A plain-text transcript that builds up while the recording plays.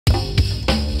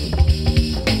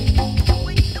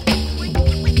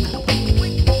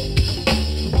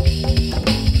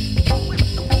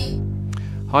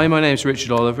Hi, my name is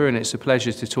Richard Oliver and it's a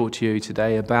pleasure to talk to you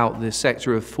today about the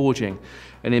sector of forging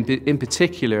and in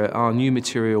particular our new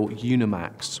material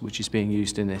Unimax, which is being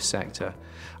used in this sector.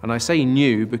 And I say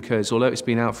new because although it's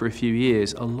been out for a few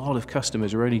years, a lot of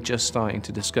customers are only just starting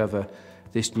to discover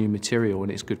this new material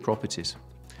and its good properties.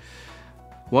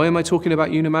 Why am I talking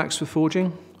about Unimax for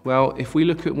forging? Well, if we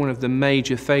look at one of the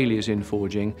major failures in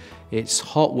forging, it's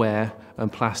hot wear and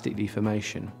plastic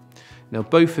deformation. Now,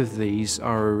 both of these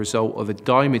are a result of a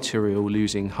die material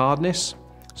losing hardness,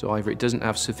 so either it doesn't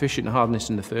have sufficient hardness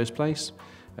in the first place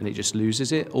and it just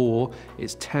loses it, or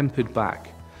it's tempered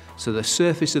back. So the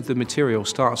surface of the material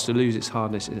starts to lose its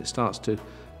hardness and it starts to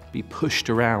be pushed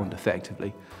around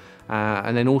effectively.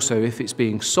 And then also if it's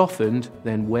being softened,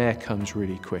 then wear comes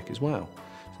really quick as well.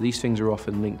 So these things are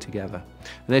often linked together.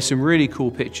 And there's some really cool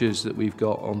pictures that we've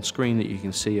got on screen that you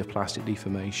can see of plastic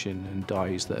deformation and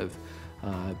dies that have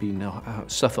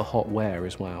suffer hot wear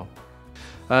as well.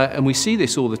 And we see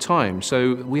this all the time.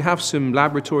 So we have some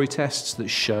laboratory tests that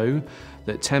show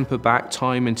that temper back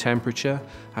time and temperature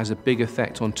has a big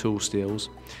effect on tool steels.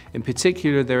 In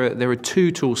particular, there are two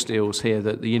tool steels here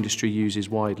that the industry uses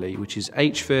widely, which is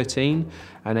H13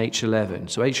 and H11.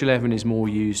 So H11 is more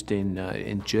used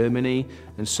in Germany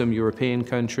and some European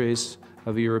countries,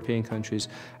 other European countries,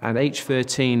 and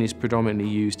H13 is predominantly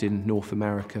used in North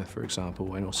America, for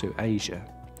example, and also Asia.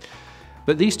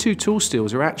 But these two tool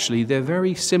steels are they're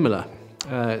very similar.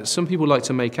 Some people like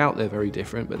to make out they're very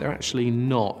different, but they're actually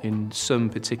not in some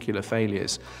particular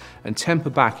failures. And temper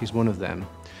back is one of them.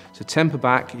 So temper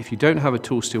back, if you don't have a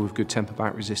tool steel with good temper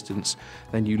back resistance,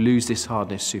 then you lose this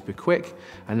hardness super quick,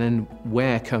 and then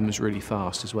wear comes really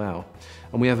fast as well.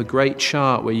 And we have a great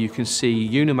chart where you can see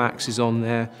Unimax is on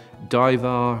there,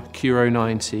 Divar, Curo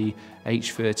 90,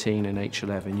 H13 and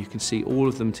H11. You can see all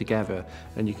of them together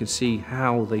and you can see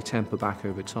how they temper back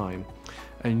over time.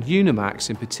 And Unimax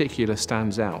in particular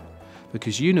stands out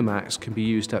because Unimax can be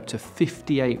used up to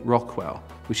 58 Rockwell,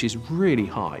 which is really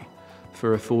high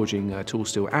for a forging tool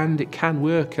steel, and it can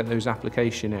work at those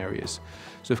application areas.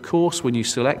 So of course when you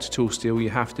select a tool steel you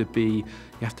have to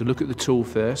look at the tool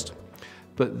first,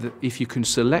 but if you can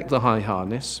select the high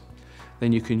hardness,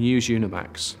 then you can use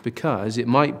Unimax because it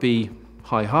might be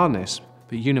high hardness,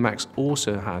 but Unimax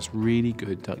also has really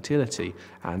good ductility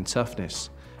and toughness.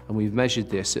 And we've measured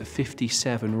this at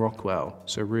 57 Rockwell,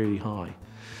 so really high.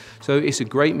 So it's a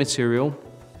great material.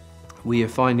 We are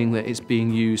finding that it's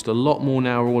being used a lot more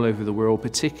now all over the world,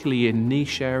 particularly in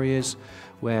niche areas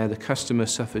where the customer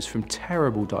suffers from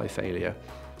terrible die failure.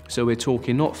 So we're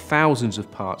talking not thousands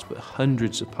of parts, but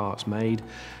hundreds of parts made.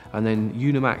 And then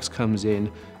Unimax comes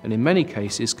in and in many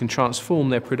cases can transform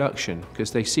their production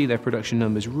because they see their production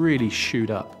numbers really shoot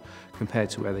up compared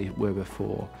to where they were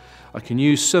before. I can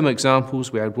use some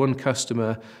examples. We had one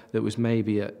customer that was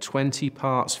maybe at 20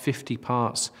 parts, 50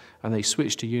 parts, and they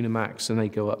switched to Unimax and they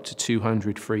go up to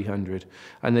 200, 300.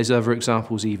 And there's other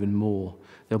examples even more.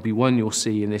 There'll be one you'll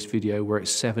see in this video where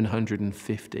it's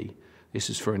 750. This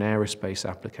is for an aerospace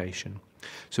application.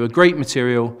 So a great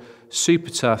material, super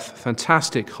tough,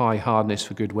 fantastic high hardness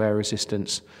for good wear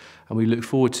resistance, and we look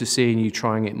forward to seeing you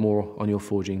trying it more on your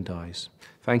forging dies.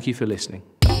 Thank you for listening.